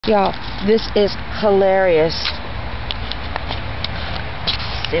Y'all, this is hilarious.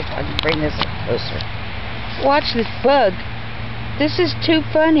 Let's see if I can bring this up closer. Watch this bug. This is too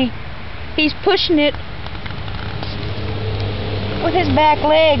funny. He's pushing it with his back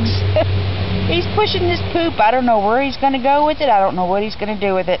legs. He's pushing this poop. I don't know where he's going to go with it. I don't know what he's going to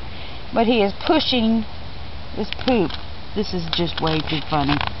do with it. But he is pushing this poop. This is just way too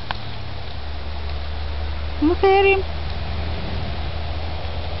funny. Look at him.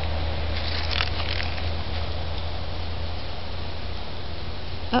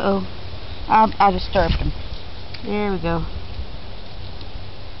 Uh-oh. I disturbed him. There we go.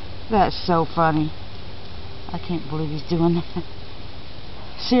 That's so funny. I can't believe he's doing that.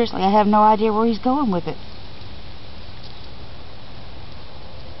 Seriously, I have no idea where he's going with it.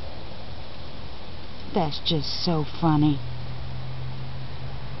 That's just so funny.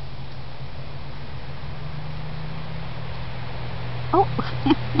 Oh.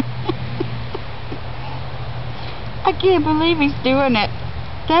 I can't believe he's doing it.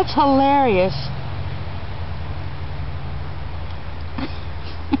 That's hilarious.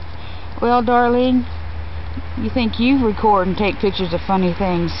 Well, darling, you think you record and take pictures of funny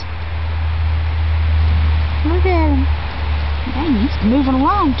things. Look at him. Dang, he's moving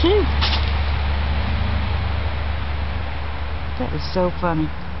along, too. That is so funny.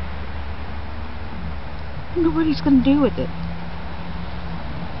 I wonder what he's going to do with it.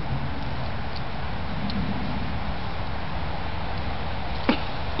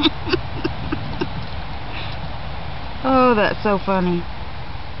 Oh, that's so funny.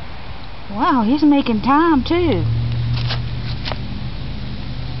 Wow, he's making time too.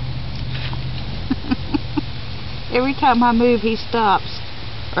 Every time I move, he stops.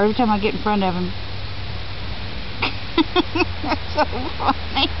 Or every time I get in front of him. That's so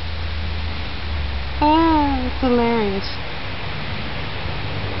funny. Oh, it's hilarious.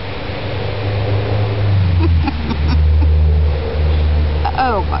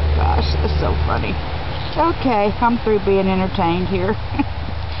 Oh my gosh, that's so funny. Okay, I'm through being entertained here.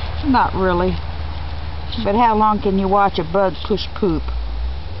 Not really. But how long can you watch a bug push poop?